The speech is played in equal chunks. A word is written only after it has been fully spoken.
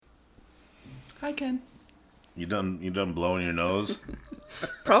Hi, Ken. You done blowing your nose?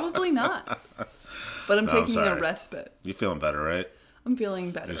 Probably not. But I'm No, I'm taking a sorry. respite. You feeling better, right? I'm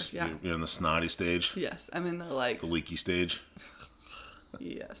feeling better. You're, Yeah. you're in the snotty stage, Yes, I'm in the the leaky stage.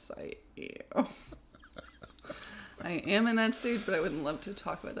 Yes, I am. I am in that stage, but I wouldn't love to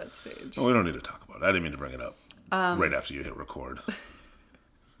talk about that stage. Oh, we don't need to talk about it. I didn't mean to bring it up right after you hit record.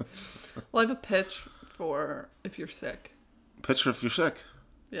 Well, I have a pitch for if you're sick. Pitch if you're sick.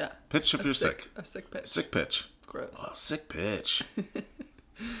 Yeah. Pitch if you're sick. A sick pitch. Sick pitch. Gross. Oh, sick pitch.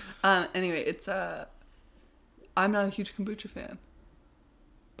 Anyway, it's I'm not a huge kombucha fan,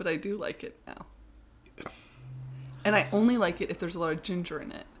 but I do like it now. And I only like it if there's a lot of ginger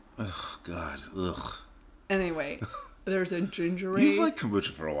in it. Oh, God. Ugh. Anyway, there's a gingery. You've liked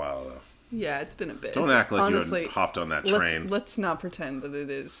kombucha for a while, though. Yeah, it's been a bit. Don't act like you hadn't hopped on that train. Let's not pretend that it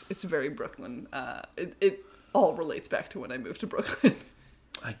is. It's very Brooklyn. It all relates back to when I moved to Brooklyn.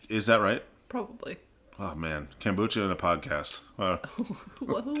 Is that right? Probably. Oh, man. Kombucha in a podcast. Well,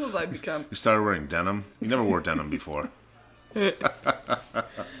 Who have I become? you started wearing denim. You never wore denim before.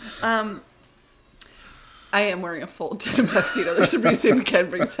 I am wearing a full denim tuxedo. There's a reason Ken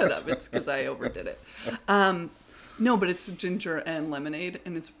brings that up. It's because I overdid it. No, but it's ginger and lemonade,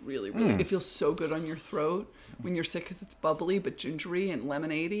 and it's really, it feels so good on your throat when you're sick because it's bubbly, but gingery and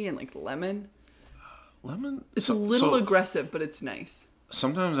lemonade-y and like lemon. Lemon? It's a little aggressive, but it's nice.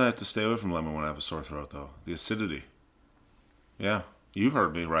 Sometimes I have to stay away from lemon when I have a sore throat, though. The acidity. Yeah. You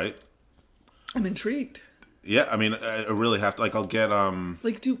heard me, right? I'm intrigued. Yeah, I mean, I really have to, like, I'll get,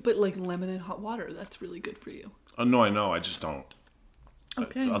 But lemon and hot water, that's really good for you. Oh, no, I know, I just don't.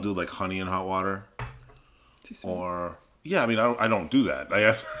 Okay. I'll do, like, honey and hot water. Too soon. Or, yeah, I mean, I don't do that.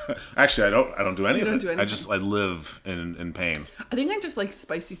 Actually, I don't do any of it. don't do anything. I live in pain. I think I just like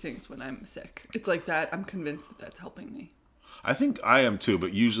spicy things when I'm sick. It's like that. I'm convinced that that's helping me. I think I am, too,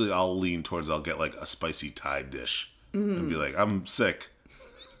 but usually I'll lean towards, I'll get, like, a spicy Thai dish. And be like, I'm sick.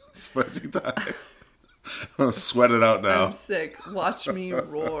 Spicy Thai. I'm gonna sweat it out now. I'm sick. Watch me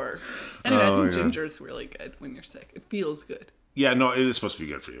roar. Anyway, I think ginger's really good when you're sick. It feels good. Yeah, no, it is supposed to be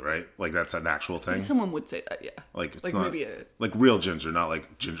good for you, right? Like, that's an actual thing. Someone would say that, yeah. Like, it's like not, maybe like real ginger, not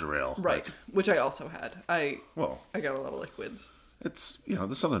like ginger ale. right, Like, which I also had. I well, got a lot of liquids. it's,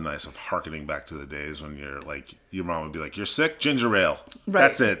 there's something nice of hearkening back to the days when you're like, your mom would be like, you're sick, ginger ale. Right.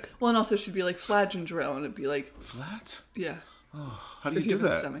 That's it. Well, and also she'd be like flat ginger ale, and it'd be like, Flat? yeah. How do If you you do have a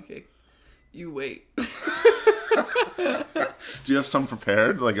that? stomachache, you wait. Do you have some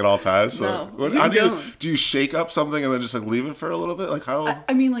prepared, like at all times? No, how don't. do you shake up something and then just like leave it for a little bit? Like how?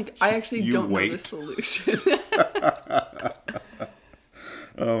 I mean, like, I actually You don't know wait. the solution.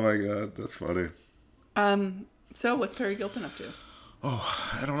 Oh my god, that's funny. So what's Perry Gilpin up to?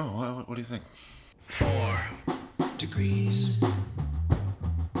 Oh, I don't know. What do you think? 4 degrees.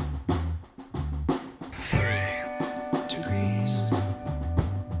 3 degrees.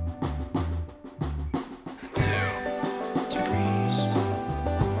 2 degrees.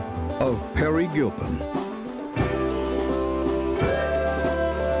 Of Perry Gilpin.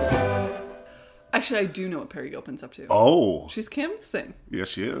 Actually, I do know what Perry Gilpin's up to. Oh, She's canvassing yes,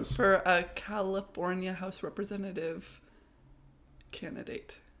 she is. for a California House Representative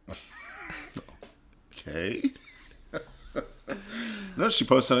candidate. Okay. No, she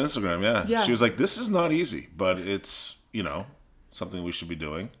posted on Instagram. Yeah. Yeah. She was like, "This is not easy, but it's something we should be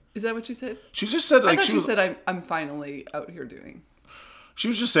doing." Is that what she said? She just said I like thought she she was. said I'm finally out here doing. She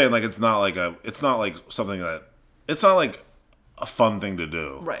was just saying like it's not like something that it's not like a fun thing to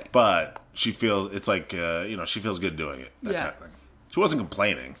do. Right. But she feels it's like she feels good doing it. That Yeah. kind of thing. She wasn't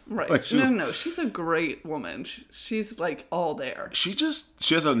complaining. Right. Like, she was- No. She's a great woman. She's like all there. She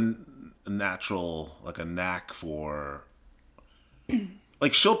has a natural, like a knack for,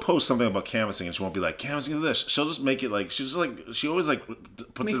 like she'll post something about canvassing and she won't be like, canvassing of this. She'll just make it like, she always like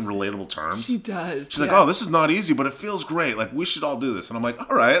puts it in relatable terms. She does. She's like, yeah. oh, this is not easy, but it feels great. Like we should all do this. And I'm like,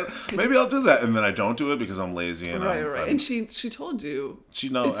 all right, maybe I'll do that. And then I don't do it because I'm lazy. And Right. And she told you it's I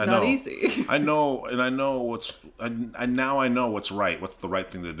not know. easy. I know, and I know now I know what's right, what's the right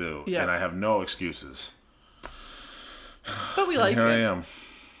thing to do. Yeah. And I have no excuses. But we like Here it. I am.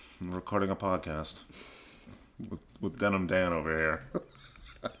 I'm recording a podcast with Denim Dan over here.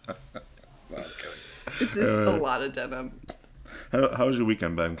 It's a lot of denim. How's your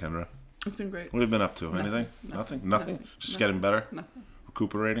weekend been, Kendra? It's been great. What have you been up to? Anything? Nothing? Just getting better? Nothing.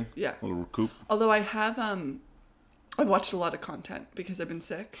 Recuperating? Yeah. A little recoup? Although I have I've watched a lot of content because I've been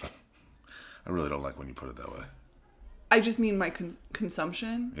sick. I really don't like when you put it that way. I just mean my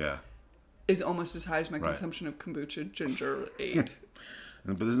consumption Yeah. is almost as high as my Right. consumption of kombucha ginger aid.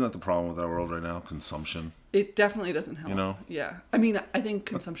 But isn't that the problem with our world right now? Consumption. It definitely doesn't help. You know? Yeah. I mean, I think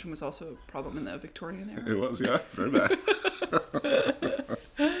consumption was also a problem in the Victorian era. It was, yeah, very bad.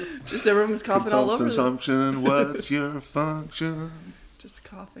 Just everyone was coughing all over. Consumption, what's your function? Just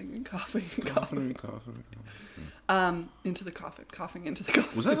coughing and coughing and Coughing, coughing. coughing. Into the coffin. Coughing into the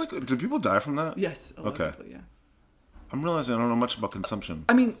coffin. Was that like, did people die from that? Yes. A lot Okay. of people, yeah. I'm realizing I don't know much about consumption.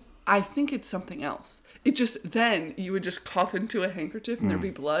 I mean, I think it's something else. It just, then you would just cough into a handkerchief and there'd be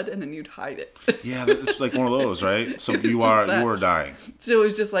blood and then you'd hide it. Yeah, it's like one of those, right? So It was you just are that. dying. So it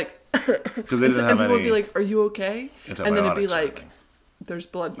was just like, Because they didn't have people would any be like, "Are you okay?" And then it'd be antibiotics or like, anything. "There's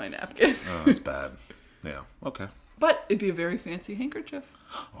blood in my napkin." Oh, that's bad. Yeah, okay. But it'd be a very fancy handkerchief,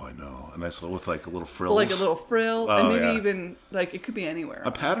 Oh, I know. A nice little, with like a little frills. like a little frill, Oh, and maybe yeah. even like it could be anywhere.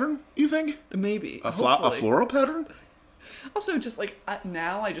 A pattern, you think? Maybe A hopefully. floral pattern? Also, just like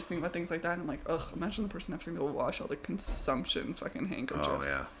now, I just think about things like that, and I'm like, ugh. Imagine the person having to go wash all the consumption fucking handkerchiefs. Oh,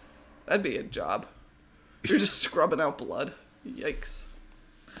 yeah. That'd be a job. You're just scrubbing out blood. Yikes.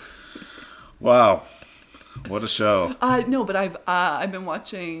 Wow. What a show. No, but I've been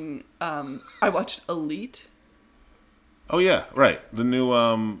watching. I watched Elite. Oh, yeah, right. The new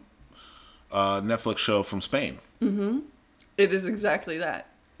Netflix show from Spain. It is exactly that.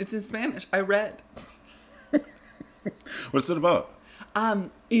 It's in Spanish. I read. What's it about?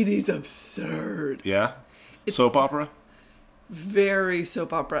 It is absurd. Yeah? Soap opera? Very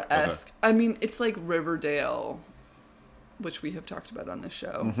soap opera esque. I mean, it's like Riverdale, which we have talked about on this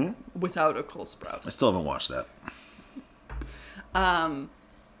show, without a Cole Sprouse. I still haven't watched that.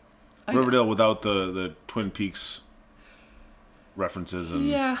 Riverdale without the Twin Peaks references and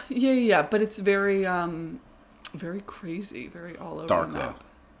Yeah. But it's very, very crazy, very all over dark the though.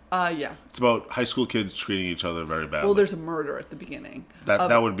 map. Yeah. It's about high school kids treating each other very badly. Well, there's a murder at the beginning.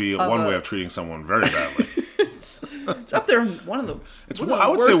 that would be one way of treating someone very badly. It's up there in one of the. It's one of the I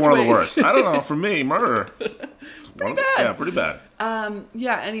would say worst one of the ways. worst. I don't know. For me, murder. Pretty bad. Yeah, pretty bad.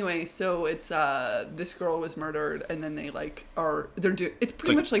 Yeah. Anyway, so it's this girl was murdered, and then they like are they're doing. It's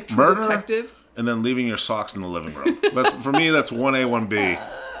pretty much like True murder, Detective. and then leaving your socks in the living room. That's for me. That's 1A,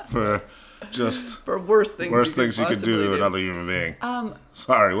 1B for just For worst things. you could do to another human being.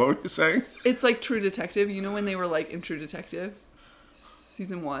 Sorry, what were you saying? It's like True Detective. You know when they were like in True Detective,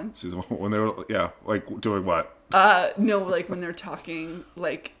 season 1. When they were like doing what? No, like when they're talking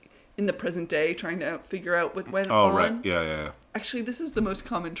like in the present day, trying to figure out what went Oh on. right, yeah. Actually, this is the most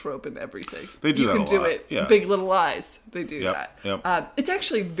common trope in everything. They do you that can a do lot, it. yeah. Big Little Lies. They do Yep, that. yep. It's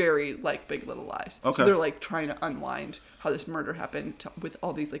actually very like Big Little Lies. Okay. So they're like trying to unwind how this murder happened with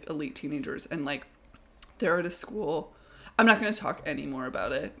all these like elite teenagers, and like they're at a school. I'm not going to talk any more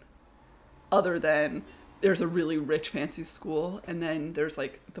about it, other than there's a really rich, fancy school, and then there's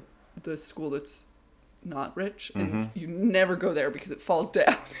like the school that's not rich, and you never go there because it falls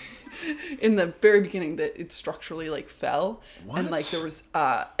down. In the very beginning, that it structurally like fell, and like there was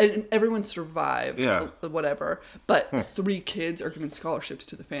and everyone survived, Yeah. whatever. But 3 kids are given scholarships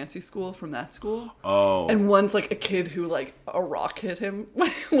to the fancy school from that school. Oh, And one's like a kid who like a rock hit him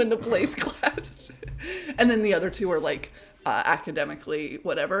when the place collapsed, and then the other 2 are like academically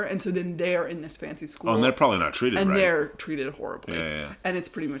whatever. And so then they're in this fancy school, and they're probably not treated and right. they're treated horribly. Yeah. And it's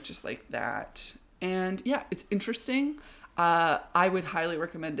pretty much just like that. And yeah, it's interesting. I would highly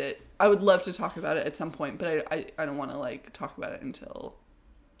recommend it. I would love to talk about it at some point, but I don't want to like talk about it until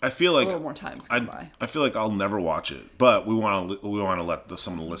I feel a like little more time's gone by. I feel like I'll never watch it, but we want to let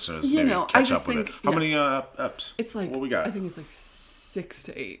some of the listeners You maybe know, I catch just up with think, it. How yeah. many eps? It's like, what we got? I think it's like 6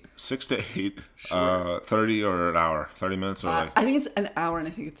 to 8. 6 to 8, 30 or an hour, 30 minutes or like I think it's an hour, and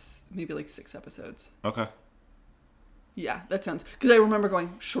I think it's maybe like 6 episodes. okay. Yeah, that sounds, because I remember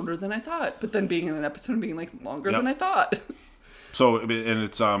going shorter than I thought, but then being in an episode and being like longer than I thought. So and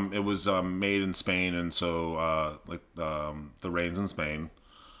it's it was made in Spain, and so the rains in Spain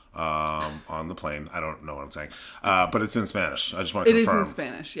on the plane. I don't know what I'm saying, but it's in Spanish. I just want to It is confirm. in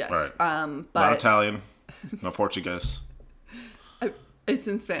Spanish, yes. Right. But Not Italian, no Portuguese. it's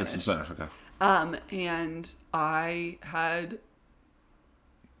in Spanish. It's in Spanish. Okay. And I had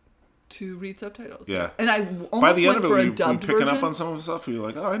to read subtitles. Yeah. And I almost By the end went of it, for were a you dubbed picking version. up on some of the stuff? You're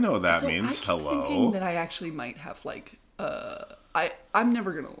like, oh, I know what that So means. I keep Hello. thinking that I actually might have like I'm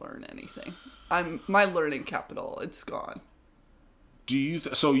never gonna learn anything. My learning capital, it's gone. Do you?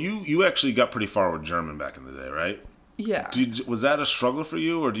 So you actually got pretty far with German back in the day, right? Yeah. Was that a struggle for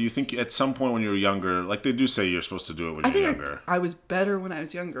you, or do you think at some point when you were younger, like they do say you're supposed to do it when you're younger? I was better when I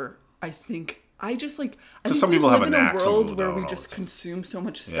was younger. I think I just like. I 'Cause think some we people have live a in knack, a some world people where don't we all just the time. consume so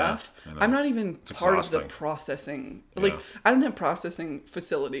much Yeah, stuff. I know. I'm not even part of the exhausting. processing. Like Yeah. I don't have processing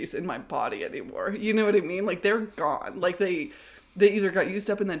facilities in my body anymore. You know what I mean? Like they're gone. Like They either got used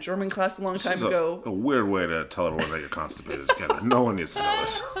up in that German class a long This time is ago. a weird way to tell everyone that you're constipated. Kendra. No one needs to know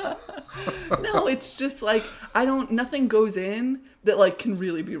this. No, it's just like nothing goes in that like can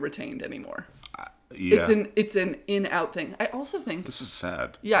really be retained anymore. Yeah. It's an in-out thing. I also think. This is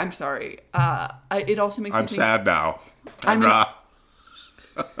sad. Yeah, I'm sorry. It also makes me I'm think, sad now. I mean- Kendra.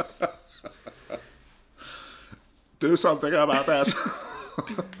 Do something about this.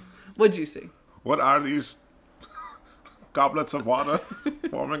 What'd you see? What are these goblets of water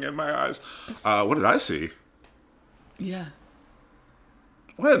forming in my eyes? What did I see? Yeah.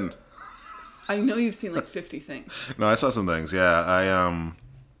 When? I know you've seen like 50 things. No, I saw some things. Yeah, I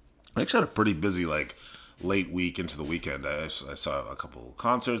actually had a pretty busy like late week into the weekend. I saw a couple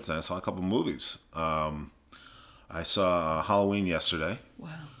concerts and I saw a couple movies. I saw Halloween yesterday. Wow.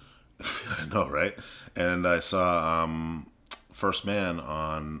 I know, right? And I saw First Man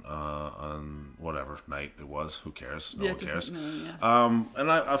on whatever night it was. Who cares? No Yeah, one cares. yeah.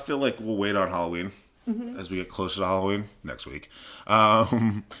 And I feel like we'll wait on Halloween as we get closer to Halloween next week.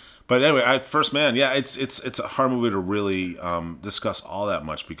 But anyway, First Man, yeah, it's a hard movie to really discuss all that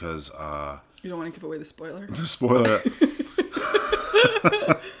much because You don't want to give away the spoiler? the spoiler.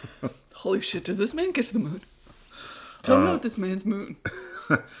 Holy shit, does this man get to the moon? Tell me about this man's moon.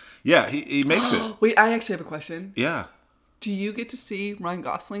 Yeah, he makes it. Wait, I actually have a question. Yeah, Do you get to see Ryan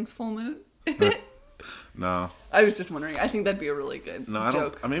Gosling's full moon? no, I was just wondering. I think that'd be a really good no, I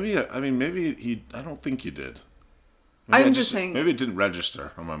joke. don't. Maybe he. I don't think you did. I'm just saying. Maybe it didn't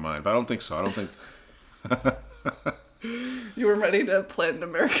register on my mind, but I don't think so. I don't think. You were ready to plant an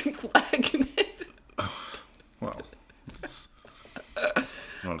American flag in it. Well, it's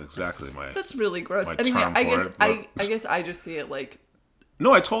not exactly my. That's really gross. My Anyway, term I for guess it, but- I guess I just see it like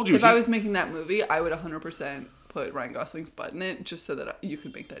No, I told you. if I was making that movie, I would 100% put Ryan Gosling's butt in it just so that you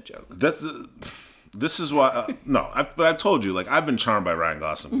could make that joke. This is why. No, but I've told you. Like I've been charmed by Ryan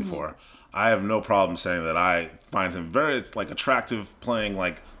Gosling before. I have no problem saying that I find him very like attractive playing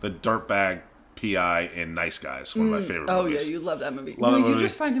like the dirtbag PI in Nice Guys. One of my favorite Oh movies. yeah, you love that movie. Love No, that you movie.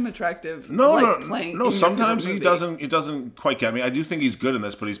 just find him attractive. No, like, no, playing no. in your Sometimes favorite he movie. doesn't. He doesn't quite get me. I do think he's good in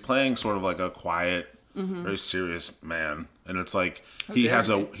this, but he's playing sort of like a quiet, very serious man, and it's like he dare has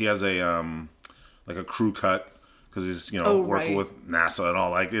he? he has a like a crew cut because he's Oh, working right. with NASA and all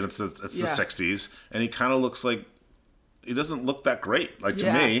like it's Yeah. the '60s, and he kind of looks like. He doesn't look that great, like to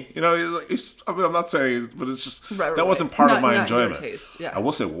Yeah. me. You know, I mean, I'm not saying, but it's just Right, that wasn't right. part of Not- my not your enjoyment. taste, yeah. I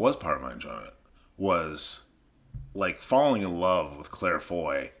will say, what was part of my enjoyment was like falling in love with Claire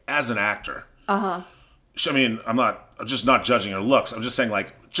Foy as an actor. I mean, I'm just not judging her looks. I'm just saying,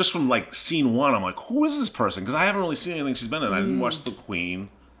 like, just from like scene one, I'm like, who is this person? Because I haven't really seen anything she's been in. I didn't watch The Queen.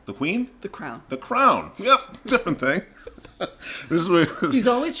 The Queen? The Crown. The Crown. Yep, different thing. This is where He's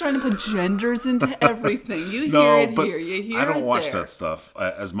always trying to put genders into everything. You hear no, it but here, you hear I don't it watch there. that stuff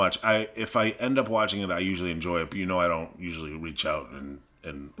as much. If I end up watching it, I usually enjoy it. But I don't usually reach out and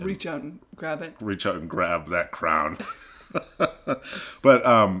Reach out and grab it. reach out and grab that crown.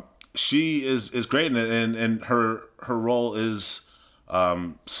 But she is great in it, and her role is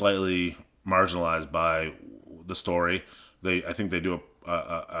slightly marginalized by the story. I think they do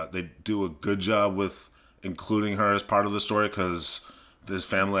a good job with including her as part of the story because his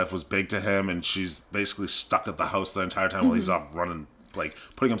family life was big to him, and she's basically stuck at the house the entire time while he's off running, like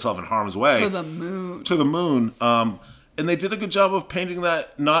putting himself in harm's way To the moon. to the moon. And they did a good job of painting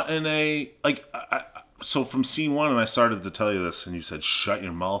that not in a like. So from scene one, and I started to tell you this, and you said, "Shut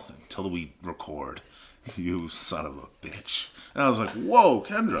your mouth until we record." You son of a bitch. And I was like, "Whoa,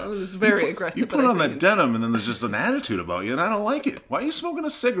 Kendra!" was very you aggressive, You but put I on that think denim, and then there's just an attitude about you, and I don't like it. Why are you smoking a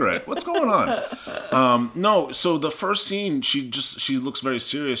cigarette? What's going on? No. So the first scene, she looks very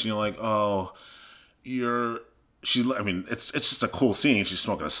serious, and you're like, "Oh, I mean, it's just a cool scene. She's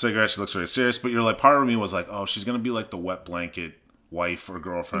smoking a cigarette. She looks very serious. But you're like, part of me was like, oh, she's gonna be like the wet blanket wife or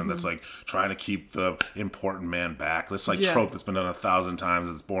girlfriend that's like trying to keep the important man back. This like Yeah. trope that's been done 1,000 times.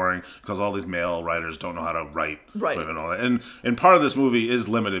 It's boring because all these male writers don't know how to write Right. women and all that. And part of this movie is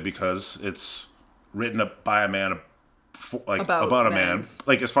limited because it's written up by a man, about a man. men's.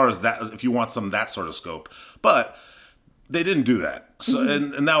 Like as far as that, if you want that sort of scope, but. They didn't do that, so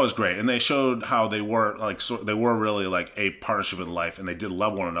and that was great. And they showed how they were they were really like a partnership in life, and they did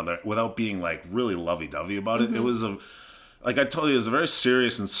love one another without being like really lovey-dovey about it. It was like I told you, it was a very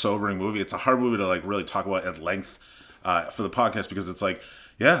serious and sobering movie. It's a hard movie to like really talk about at length for the podcast because it's like,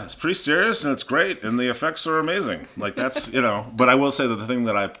 yeah, it's pretty serious and it's great, and the effects are amazing. Like that's But I will say that the thing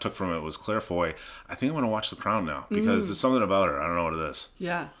that I took from it was Claire Foy. I think I'm gonna watch The Crown now because there's something about her. I don't know what it is.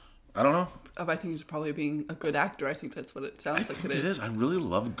 Yeah. I don't know. I think he's probably being a good actor. I think that's what it sounds like It it is. is. I really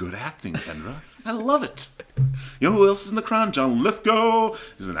love good acting, Kendra. I love it. You know who else is in The Crown? John Lithgow.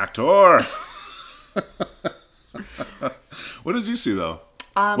 He's an actor. What did you see, though?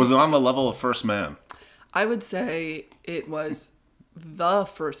 Was it on the level of First Man? I would say it was The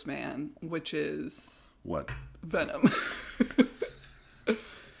First Man, which is What? Venom.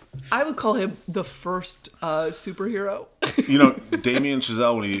 I would call him the first superhero. You know, Damien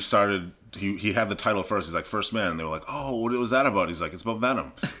Chazelle, when he started, he had the title first. He's like, First Man. And they were like, oh, what was that about? He's like, it's about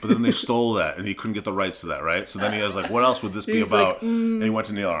Venom. But then they stole that, and he couldn't get the rights to that, right? So then he was like, what else would this be He's about? like, And he went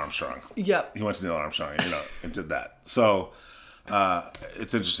to Neil Armstrong. Yep. He went to Neil Armstrong, and did that. So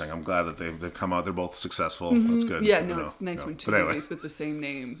it's interesting. I'm glad that they've come out. They're both successful. That's good. Yeah, you no, know, it's nice you know. when two But anyway. movies with the same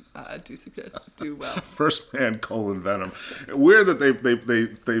name do well. First Man: Venom. Weird that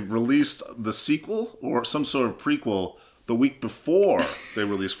they released the sequel or some sort of prequel the week before they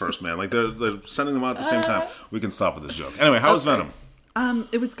released First Man. Like they're sending them out at the same time. We can stop with this joke. Anyway, how was Venom?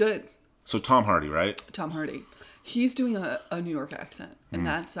 It was good. So Tom Hardy, right? Tom Hardy. He's doing a New York accent, and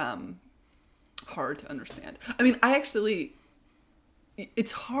that's hard to understand. I mean,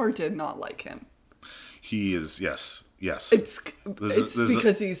 it's hard to not like him. He is. Yes. It's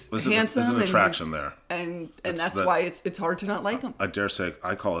because he's handsome. There's an attraction and there. and that's why it's hard to not like him. I dare say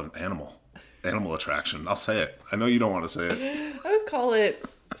I call it an animal attraction. I'll say it. I know you don't want to say it. I would call it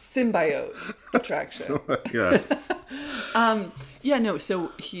symbiote attraction. Yeah. Yeah, no.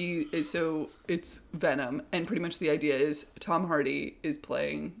 So it's Venom, and pretty much the idea is Tom Hardy is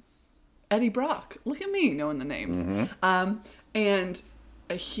playing Eddie Brock. Look at me knowing the names. And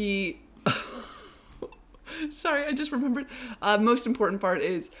he. Sorry, I just remembered. Most important part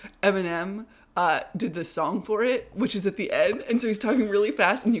is Eminem did the song for it, which is at the end, and so he's talking really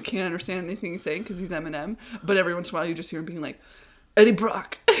fast, and you can't understand anything he's saying because he's Eminem. But every once in a while, you just hear him being like, Eddie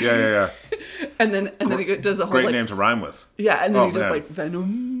Brock. Yeah. and then he does a whole Great like, name to rhyme with. yeah, and then he does man. like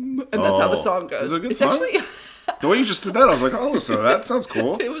Venom, and that's how the song goes. Is it a good it's song? actually. The way you just did that, I was like, oh, so that sounds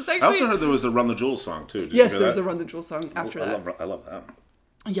cool. It was I also actually- heard there was a Run the Jewels song, too. Did you Yes, hear there was that? a Run the Jewels song after that. I love that.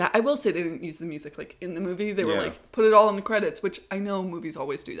 Yeah, I will say they didn't use the music like in the movie. They were Yeah. like put it all in the credits, which I know movies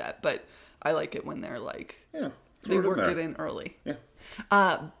always do that, but I like it when they're like Yeah. they throw it in work there. it in early. Yeah.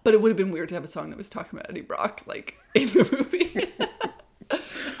 But it would have been weird to have a song that was talking about Eddie Brock like in the movie.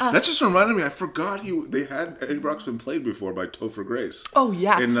 That just reminded me. I forgot they had Eddie Brock's been played before by Topher Grace. Oh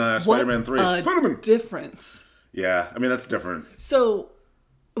yeah, In Spider-Man 3. What a Spider-Man. difference. Yeah, I mean that's different. So,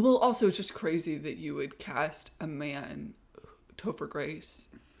 well, also it's just crazy that you would cast a man, Topher Grace,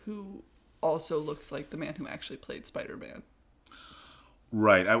 who also looks like the man who actually played Spider-Man.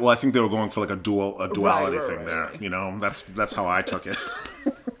 Right. I think they were going for like a duality Right, thing there. right. You know, that's how I took it.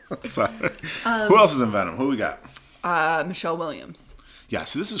 Sorry. Who else is in Venom? Who we got? Michelle Williams. Yeah.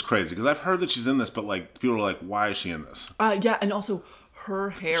 See, this is crazy because I've heard that she's in this, but like people are like, why is she in this? Yeah, and also her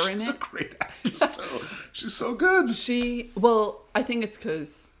hair in She's it. a great actress too. She's so good. Well, I think it's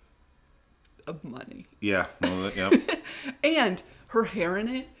because of money. Yeah. Well, yeah. And her hair in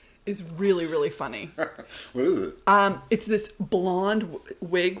it is really, really funny. What is it? It's this blonde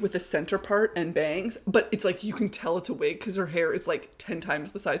wig with a center part and bangs, but it's like you can tell it's a wig because her hair is like 10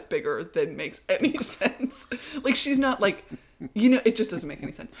 times the size bigger than makes any sense. Like she's not like, it just doesn't make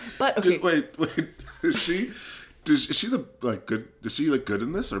any sense. But okay. Wait. Is she the like good? Is she like good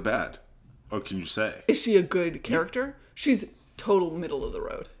in this or bad? Or can you say Is she a good character? She's total middle of the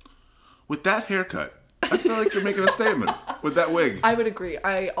road. with that haircut? I feel like you're making a statement with that wig. I would agree.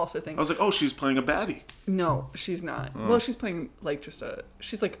 I also think I was like, oh, she's playing a baddie. no, she's not. Well, she's playing like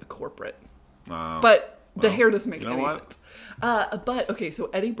she's like a corporate. Oh. But the hair doesn't make you know any what? sense. But okay, so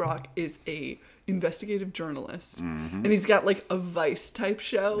Eddie Brock is a investigative journalist, and he's got like a Vice type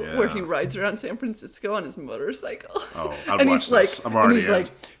show where he Yeah. rides around San Francisco on his motorcycle. Oh, I'd and watch he's this. like, I'm already and he's in.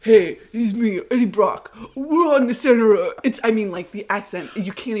 like, hey, it's me, Eddie Brock. We're on the center. I mean, like the accent,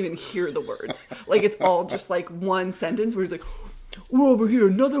 you can't even hear the words. Like it's all just like one sentence where he's like, we're over here,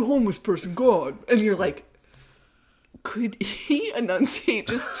 another homeless person gone, and you're like, could he enunciate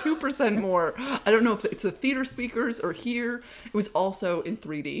just 2% more? I don't know if it's the theater speakers or here. It was also in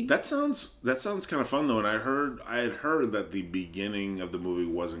 3D. That sounds kind of fun though, and I had heard that the beginning of the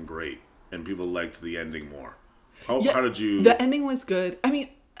movie wasn't great, and people liked the ending more. How did you? The ending was good. I mean,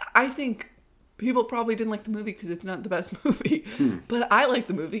 I think people probably didn't like the movie because it's not the best movie, but I like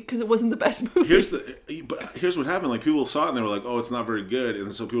the movie because it wasn't the best movie. Here's what happened. Like people saw it and they were like, "Oh, it's not very good,"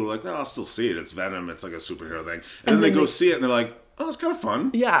 and so people were like, "No, I'll still see it. It's Venom. It's like a superhero thing." And then they go see it and they're like, "Oh, it's kind of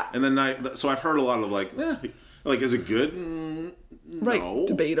fun." Yeah. And then so I've heard a lot of like, like, is it good? Right, No.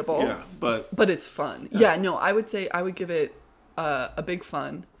 debatable. Yeah, but it's fun. Yeah, no, I would say I would give it a big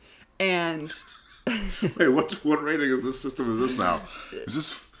fun. And Wait, what rating is this system? Is this now? Is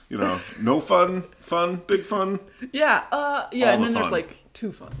this no fun, big fun, yeah, the and then there's fun. like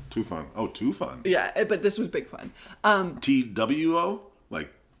too fun. too fun? Oh, too fun. Yeah, but this was big fun. TWO,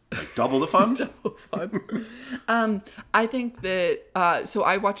 like double the fun. Fun. I think that so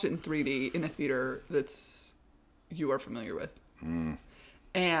I watched it in 3D in a theater that's you are familiar with,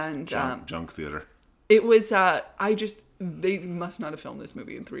 and Junk theater. it was they must not have filmed this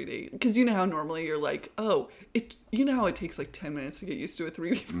movie in 3D because you know how normally you're like, oh, you know how it takes like 10 minutes to get used to a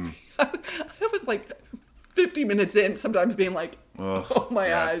 3D movie. I was like 50 minutes in, sometimes being like, oh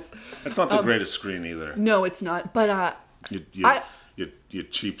my eyes. It's not the greatest screen either. No, it's not. But You I-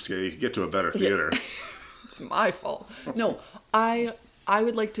 cheapskate. You could get to a better theater. it's my fault. No, I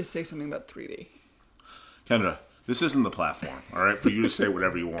would like to say something about 3D. Kendra, this isn't the platform, all right, for you to say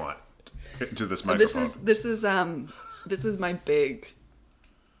whatever you want to this microphone. This is my big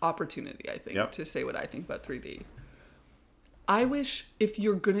opportunity, I think, Yep. to say what I think about 3D. I wish if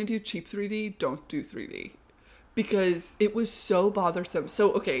you're gonna do cheap 3D, don't do 3D. Because it was so bothersome.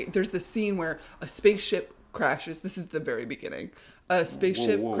 So, okay, there's this scene where a spaceship crashes. This is the very beginning. A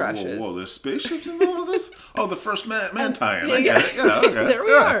spaceship crashes. Whoa, there's spaceships involved with this? Oh, the first man tie-in. Yeah, I get it. Yeah, okay. There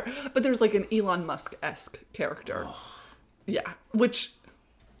we are. But there's like an Elon Musk-esque character. Yeah, which...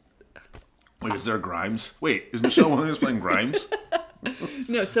 Wait, is there Grimes? Wait, is Michelle Williams playing Grimes?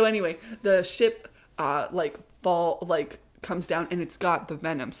 No, so anyway, the ship comes down and it's got the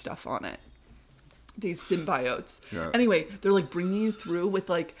Venom stuff on it. These symbiotes. Yeah. Anyway, they're like bringing you through with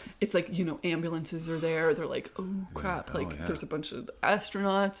like, it's like, ambulances are there. They're like, oh crap. There's a bunch of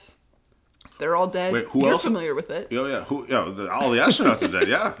astronauts. They're all dead. Wait, who You're else? familiar with it. Oh, yeah. All the astronauts are dead,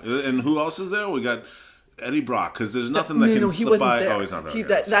 yeah. And who else is there? We got Eddie Brock, because there's nothing that can he slip wasn't by. there. Oh, he's not there. Okay,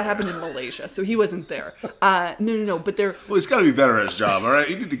 That happened in Malaysia, so he wasn't there. No, but they're... Well, he's got to be better at his job, all right?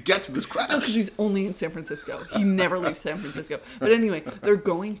 You need to get to this crash. No, because he's only in San Francisco. He never leaves San Francisco. But anyway, they're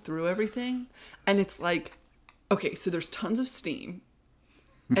going through everything, and it's like, okay, so there's tons of steam,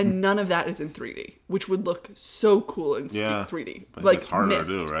 and none of that is in 3D, which would look so cool in 3D. But Like it's harder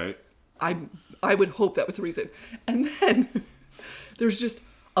mist. to do, right? I would hope that was the reason. And then there's just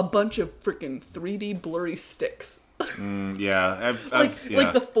a bunch of freaking 3D blurry sticks. Yeah.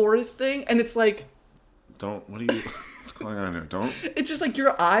 Like the forest thing, and it's like... What's going on here? Don't. It's just like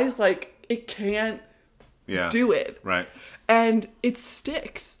your eyes, like, it can't do it. Right. And it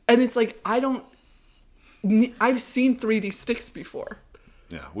sticks. And it's like, I've seen 3D sticks before.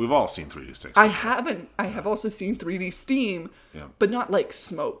 Yeah, we've all seen 3D sticks. I haven't. I have also seen 3D steam, but not like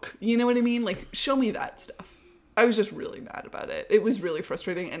smoke. You know what I mean? Like, show me that stuff. I was just really mad about it. It was really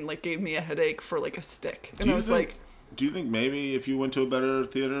frustrating and like gave me a headache for like a stick. And I was like... Do you think maybe if you went to a better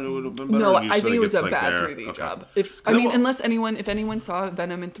theater, it would have been better? No, Or do you I just think it was it's a like bad there? 3D Okay. job. If anyone saw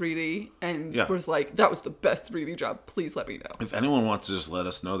Venom in 3D and was like, that was the best 3D job, please let me know. If anyone wants to just let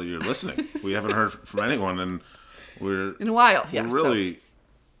us know that you're listening, we haven't heard from anyone, and we're In a while, yeah. really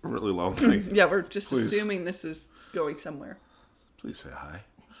lonely. Yeah, we're just Please. assuming this is going somewhere. Please say hi.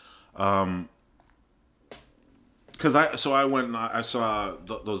 Because I went and I saw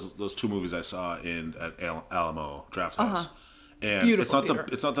those two movies I saw at Alamo Draft House, and Beautiful theater.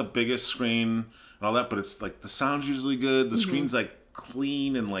 it's not the biggest screen and all that, but it's like the sound's usually good. The screen's like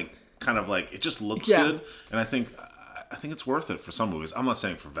clean and like kind of like it just looks good, and I think it's worth it for some movies. I'm not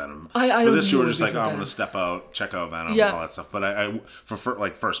saying for Venom. I for don't this, you were know just if like, for oh, I'm Venom. gonna step out, check out Venom, Yeah. and all that stuff. But I for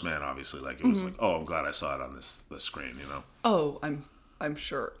like First Man, obviously, like it was like, oh, I'm glad I saw it on this screen, you know. Oh, I'm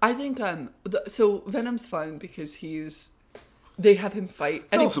sure. I think so Venom's fun because they have him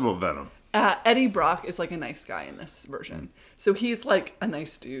fight. Tell us about Venom. Eddie Brock is like a nice guy in this version. So he's like a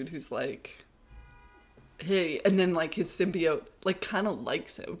nice dude who's like, hey, and then like his symbiote like kind of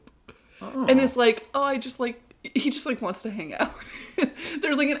likes him. And is like, oh, he just like wants to hang out.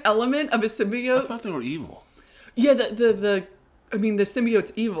 There's like an element of his symbiote. I thought they were evil. Yeah, the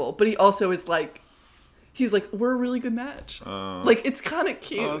symbiote's evil, but he also is like, he's like, we're a really good match. Like, it's kind of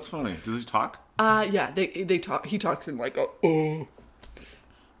cute. Oh, that's funny. Does he talk? Yeah, they talk. He talks in like, oh.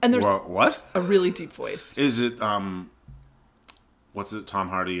 And there's What? a really deep voice. Is it what's it? Tom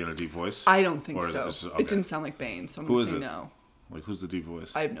Hardy in a deep voice? I don't think Or is so. it just- It okay. didn't sound like Bane, so I'm Who gonna is say it? no. Like, who's the deep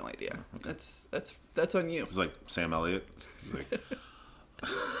voice? I have no idea. That's on you. It's like Sam Elliott. He's like,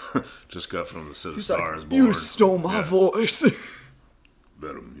 just got from the set of He's Stars like, Born. you stole my voice.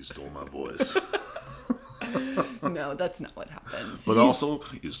 Venom, you stole my voice. No, that's not what happens. But also,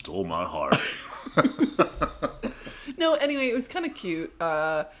 you stole my heart. No, anyway, it was kind of cute.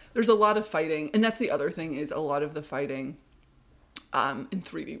 There's a lot of fighting, and that's the other thing is a lot of the fighting in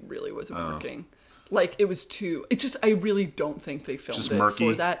 3D really wasn't working. Like it was too. It just. I really don't think they filmed Just it murky?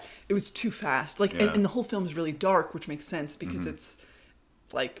 for that. It was too fast. Like Yeah. and the whole film is really dark, which makes sense because it's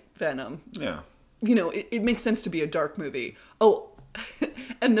like Venom. Yeah. You know, it makes sense to be a dark movie. Oh,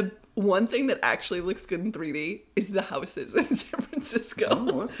 and the one thing that actually looks good in 3D is the houses in San Francisco.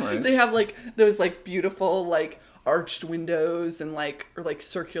 Oh, that's nice. They have like those like beautiful like arched windows and like or like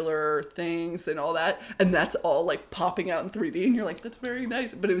circular things and all that, and that's all like popping out in 3D, and you're like, that's very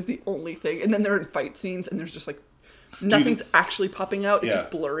nice. But it was the only thing. And then they're in fight scenes, and there's just like nothing's actually popping out. It's Yeah.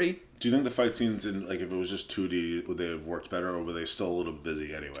 just blurry. Do you think the fight scenes in like if it was just 2D would they have worked better, or were they still a little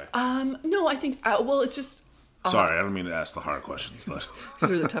busy anyway? No, I think well, it's just Sorry, I don't mean to ask the hard questions, but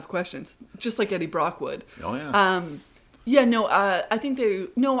these are the tough questions. Just like Eddie Brock would. oh yeah. Yeah, no, I think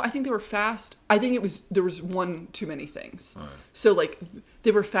they were fast. I think there was one too many things. Right. So like they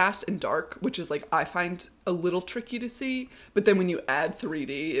were fast and dark, which is like I find a little tricky to see. But then when you add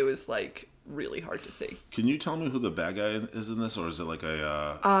 3D, it was like really hard to see. Can you tell me who the bad guy is in this, or is it like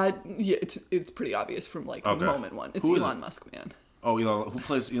a? Yeah, it's pretty obvious from like Okay. moment one. It's Who is Elon it? Musk, man. Oh, Elon. Who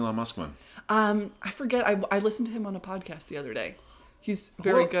plays Elon Musk, man? I forget. I listened to him on a podcast the other day. He's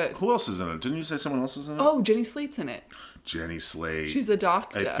very good. Who else is in it? Didn't you say someone else is in it? Oh, Jenny Slate's in it. Jenny Slate. She's a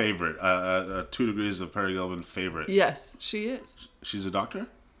doctor. A favorite. 2 Degrees of Perry Gilpin favorite. Yes, she is. She's a doctor?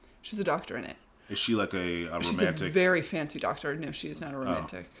 She's a doctor in it. Is she like a She's romantic? a very fancy doctor. No, she is not a Oh,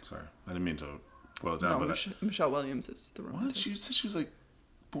 romantic. sorry. I didn't mean to boil it No, down, but Michelle Williams is the what? romantic. She said she was like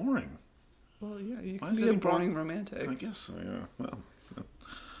boring. Well, yeah, you Why can is be a Eddie Brock- boring romantic. I guess so, yeah. Well, yeah.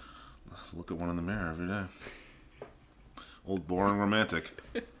 Look at one in the mirror every day. Old boring romantic.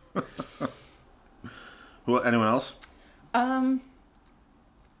 Who? Anyone else? No,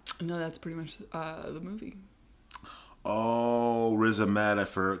 that's pretty much the movie. Oh, Riz Ahmed. I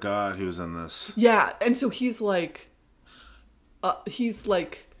forgot he was in this. Yeah, and so he's like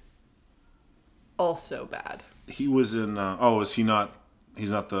also bad. He was in. Is he not?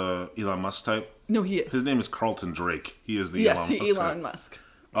 He's not the Elon Musk type. No, he is. His name is Carlton Drake. He is the yes, Elon he Musk Elon type. Musk.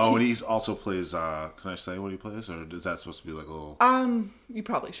 Oh, and he also plays. Can I say what he plays, or is that supposed to be like a little? You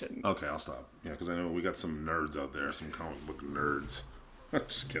probably shouldn't. Okay, I'll stop. Yeah, because I know we got some nerds out there, some comic book nerds.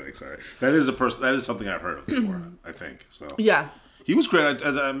 Just kidding. Sorry. That is a person. That is something I've heard of before. I think so. Yeah. He was great.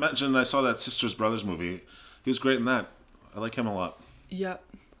 As I mentioned, I saw that Sisters Brothers movie. He was great in that. I like him a lot. Yep.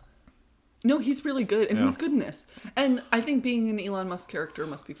 No, he's really good, and Yeah. he was good in this. And I think being an Elon Musk character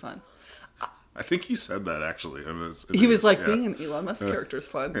must be fun. I think he said that actually. He was like, yeah. being an Elon Musk character is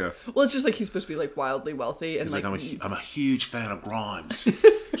fun. Yeah. Well, it's just like he's supposed to be like wildly wealthy and He's like, like, I'm a huge fan of Grimes.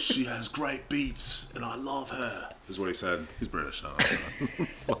 She has great beats, and I love her. Is what he said. He's British now.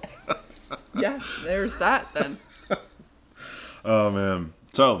 yeah, there's that then. Oh man.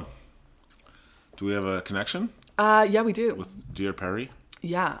 So, do we have a connection Yeah, we do. with Dear Perry?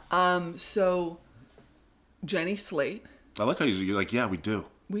 Yeah. So Jenny Slate, I like how you're like, yeah, we do.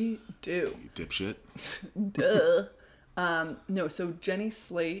 we do. You dipshit. Duh. No, so Jenny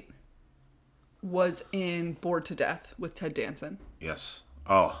Slate was in Bored to Death with Ted Danson. Yes.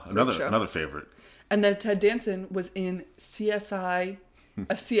 Oh, show. another favorite. And then Ted Danson was in CSI,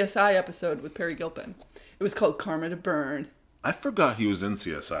 a CSI episode with Perry Gilpin. It was called Karma to Burn. I forgot he was in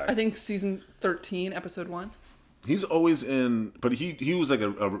CSI. I think season 13, episode 1. He's always in, but he was like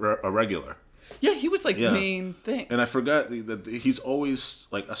a regular. Yeah, he was like Yeah. main thing. And I forgot that he's always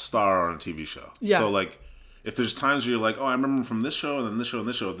like a star on a TV show. Yeah. So like, if there's times where you're like, oh, I remember him from this show and then this show and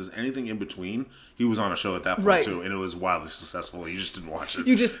this show. If there's anything in between, he was on a show at that point Right. too, and it was wildly successful. You just didn't watch it.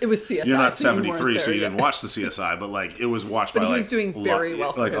 It was CSI. You're not so you weren't 73, so there you yet. didn't watch the CSI, but like it was watched But by he like was doing very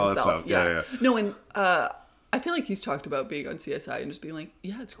well for like all himself. that stuff. Yeah. No, and I feel like he's talked about being on CSI and just being like,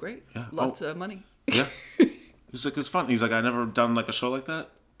 yeah, it's great. Yeah. Lots of money. Yeah. He's like, it's fun. He's like, I never done like a show like that.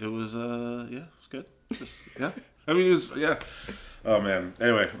 It was yeah, it's good. Yeah. I mean, it was yeah. Oh man.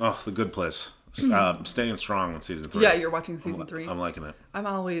 Anyway, The Good Place. Staying strong in season 3. Yeah, you're watching season 3. I'm liking it. I'm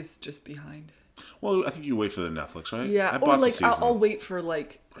always just behind. Well, I think you wait for the Netflix, right? Yeah, I or bought like the season. I'll wait for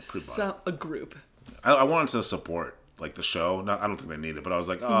like pre-bought a group. I wanted to support like the show. No, I don't think they need it, but I was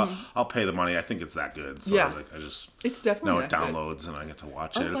like, I'll pay the money. I think it's that good. So Yeah. I was like, I just It's definitely now it that good. downloads and I get to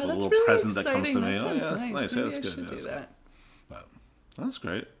watch Oh, it. It's wow, a that's little really present that comes to exciting. me. That Oh yeah, sounds that's nice. Yeah, Maybe that's I good. should Yeah, do that's that. But that's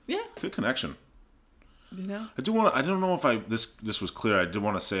great. Yeah, Good connection. you know. I do want. I don't know if this was clear. I did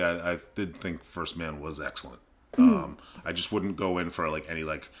want to say I did think First Man was excellent. I just wouldn't go in for like any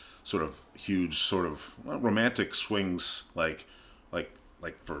like sort of huge sort of romantic swings like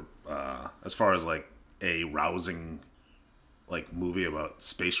for as far as like a rousing like movie about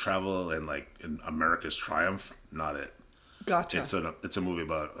space travel and like in America's triumph. Not it. Gotcha. It's a movie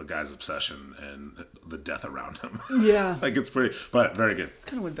about a guy's obsession and the death around him. Yeah. Like, it's pretty, but very good. It's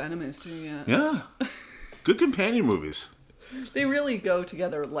kind of what Venom is too, yeah. Yeah. Good companion movies. They really go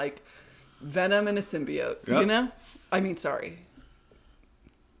together like Venom and a symbiote, Yep. you know? I mean, sorry.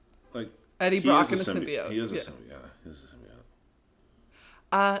 Like Eddie he Brock is and a symbiote. He is a Yeah. symbiote. Yeah, he is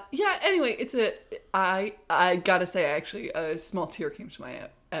a symbiote. Yeah, anyway, I gotta say, actually, a small tear came to my eye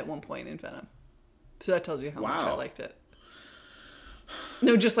at one point in Venom. So that tells you how much I Wow. liked it.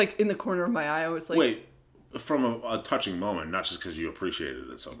 No, just like in the corner of my eye, I was like... Wait, from a touching moment, not just because you appreciated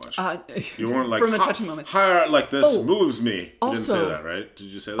it so much. You weren't like, from a touching moment. Like this Oh, moves me. You didn't also, say that, right? Did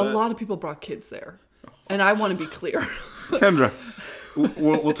you say that? A lot of people brought kids there. And I want to be clear. Kendra,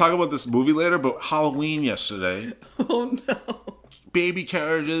 we'll talk about this movie later, but Halloween yesterday, Oh, no. baby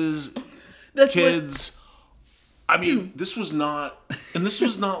carriages, That's kids. I mean, this was not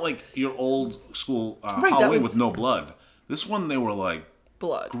like your old school Right, that Halloween was- with no blood. This one, they were like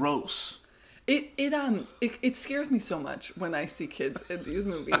blood. gross. It scares me so much when I see kids in these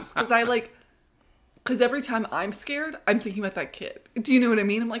movies because every time I'm scared, I'm thinking about that kid. Do you know what I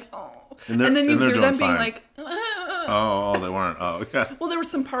mean? I'm like, oh, and then you they're hear doing them being fine. like, Oh, they weren't. Oh, yeah. well, there were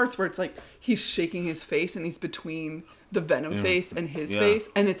some parts where it's like he's shaking his face and he's between the Venom face and his Yeah. face,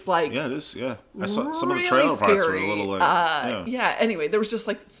 and it's like, Yeah, it is. Yeah, I saw some of the really trailer parts were scary. a little like. yeah. Anyway, there was just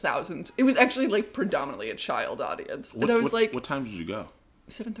like thousands. It was actually like predominantly a child audience, and I was like, what time did you go?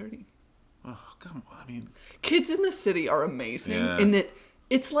 7:30. Oh, come on! I mean, Kids in the City are amazing Yeah. in that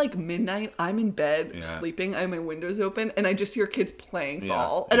it's like midnight. I'm in bed Yeah. sleeping. I have my windows open, and I just hear kids playing Yeah,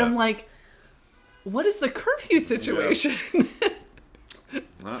 ball, and yeah. I'm like, "What is the curfew situation?"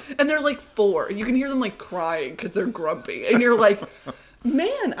 And they're like 4. You can hear them like crying because they're grumpy, and you're like,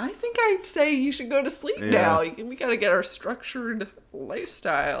 "Man, I think I'd say you should go to sleep now. We got to get our structured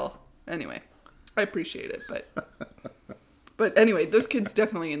lifestyle." Anyway, I appreciate it, but anyway, those kids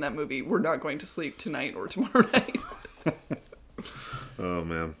definitely in that movie were not going to sleep tonight or tomorrow night. oh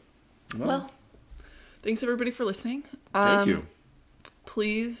man. Well, thanks everybody for listening. Thank you.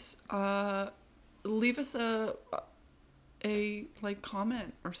 Please leave us a like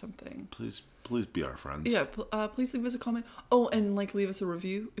comment or something. Please be our friends. Yeah, please leave us a comment. Oh, and like leave us a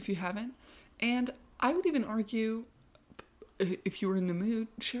review if you haven't. And I would even argue, if you were in the mood,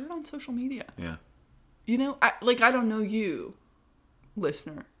 share it on social media. Yeah. You know, I don't know you,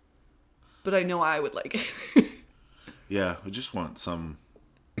 listener, but I know I would like it. Yeah. We just want some.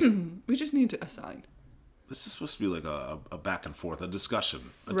 We just need to assign. This is supposed to be like a back and forth, a discussion,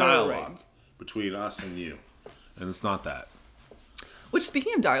 a Right, dialogue right. between us and you, and it's not that. Which,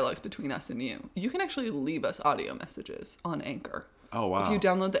 speaking of dialogues between us and you can actually leave us audio messages on Anchor. Oh wow. If you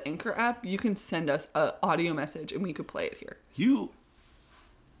download the Anchor app, you can send us an audio message and we could play it here. You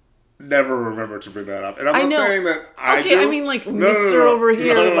never remember to bring that up. And I'm I not know. saying that I Okay, do. I mean, like, Mr. over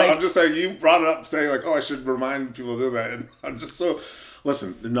here, No. like- I'm just saying you brought it up saying like, oh, I should remind people to do that. And I'm just so...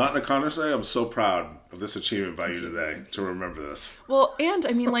 Listen, not in a condescending way, I'm so proud of this achievement by you today to remember this. Well, and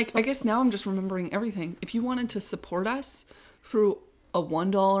I mean, like, I guess now I'm just remembering everything. If you wanted to support us through a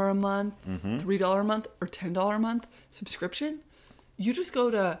 $1 a month, $3 a month, or $10 a month subscription, you just go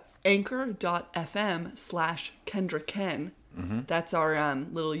to anchor.fm/KendraKen. That's our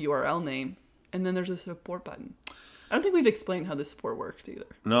little URL name. And then there's a support button. I don't think we've explained how the support works either.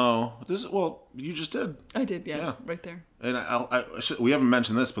 No, well, you just did. I did, yeah. Yeah. Right there. And we haven't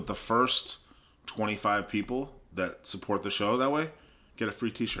mentioned this, but the first 25 people that support the show that way get a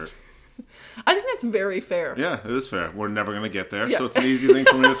free t-shirt. I think that's very fair. Yeah, it is fair. We're never going to get there, Yeah. so it's an easy thing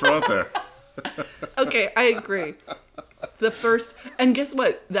for me to throw out there. Okay, I agree. The first, and guess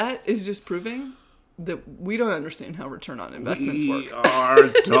what? That is just proving that we don't understand how return on investments We work. are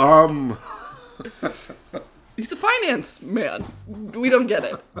dumb. He's a finance man. We don't get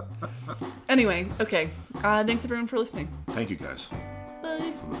it. Anyway, okay. Thanks everyone for listening. Thank you, guys.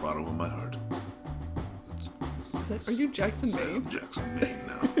 Bye. From the bottom of my heart. Are you Jackson Maine? Jackson Maine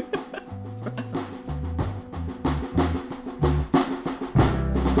now.